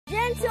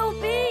Mental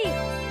beat.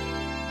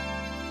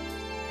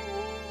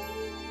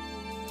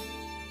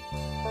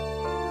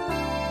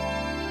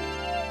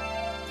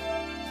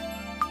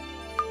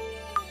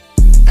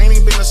 Ain't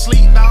even been asleep,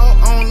 dawg.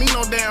 I don't need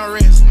no damn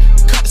rest.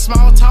 Cut the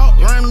small talk,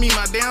 run me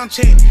my damn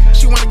check.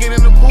 She wanna get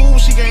in the pool,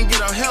 she can't get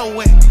her hair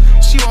wet.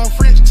 She on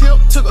French tip,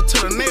 took her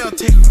to the nail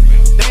tech.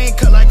 They ain't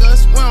cut like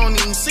us, we don't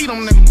even see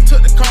them niggas.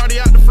 Took the cardi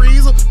out the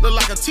freezer, look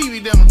like a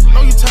TV demo.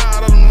 Know you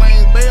tired of them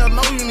lanes, babe,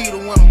 know you need a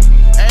winner.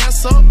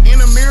 Ass up, in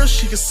the mirror,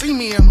 she can see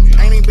me in them.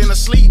 Ain't even been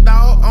asleep,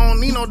 dawg, I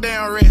don't need no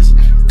damn rest.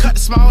 Cut the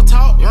small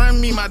talk,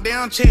 run me my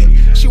damn check.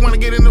 She wanna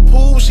get in the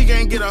pool, she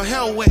can't get her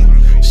hair wet.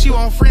 She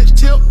on French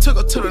tip, took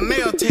her to the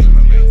nail tech.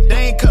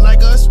 They ain't cut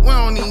like us, we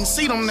don't even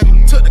see them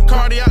niggas. Took the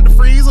cardi out the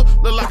freezer,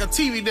 look like a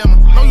TV demo.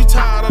 Know you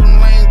tired of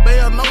them lanes,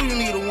 babe, know you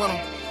need a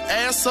winner.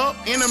 Ass up,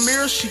 in the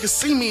mirror, she can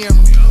see me in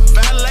them.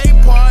 Valet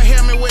park,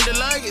 help me with the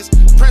luggage.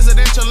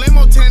 Presidential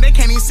limo tenant, they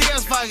can't even see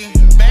us fucking.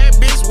 Bad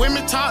bitch,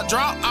 women talk,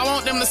 drop, I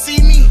want them to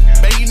see me.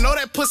 Babe, you know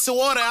that pussy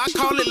water, I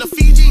call it La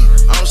Fiji.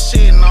 I'm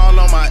shitting all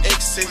on my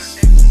exes.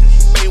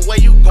 Babe, where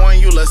you going,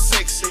 you look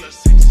sexy.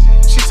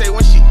 She say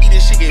when she eat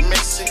it, she get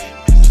messy.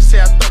 She say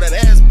I throw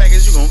that ass back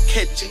as you gon'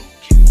 catch it.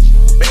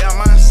 Babe,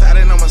 I'm outside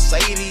in a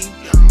Mercedes.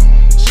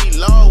 She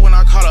love when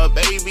I call her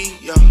baby.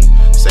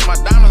 Say my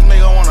diamonds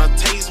make her wanna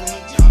taste me.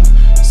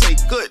 Say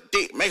good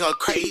dick make her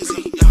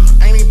crazy.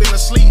 Ain't even been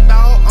asleep,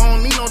 dawg, I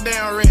don't need no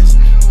damn rest.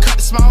 Cut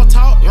the small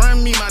talk,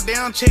 run me my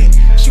damn check.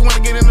 She wanna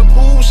get in the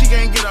pool, she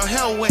can't get her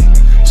hair wet.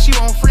 She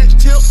on French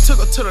tip, took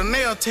her to the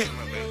nail tech.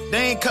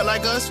 They ain't cut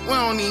like us, we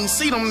don't even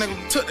see them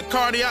niggas. Took the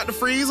cardi out the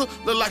freezer,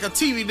 look like a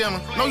TV demo.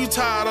 Know you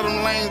tired of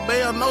them lanes,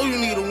 babe, know you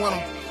need a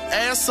winner.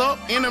 Ass up,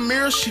 in the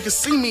mirror, she can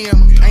see me in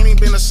them. Ain't even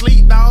been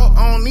asleep, dawg,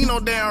 I don't need no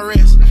damn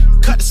rest.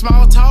 Cut the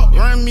small talk,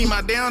 run me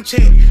my damn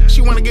check.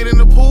 She wanna get in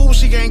the pool,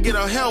 she can't get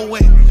her hair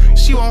wet.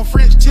 She on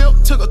French tip,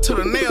 took her to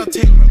the nail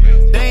tech.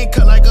 They ain't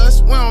cut like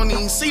us, we don't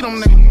even see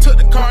them niggas. Took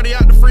the cardi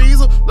out the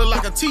freezer, look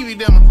like a TV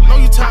demo. Know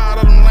you tired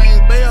of them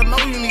lanes, babe, know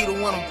you need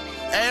a winner.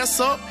 Ass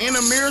up, in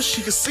the mirror,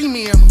 she can see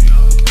me in them.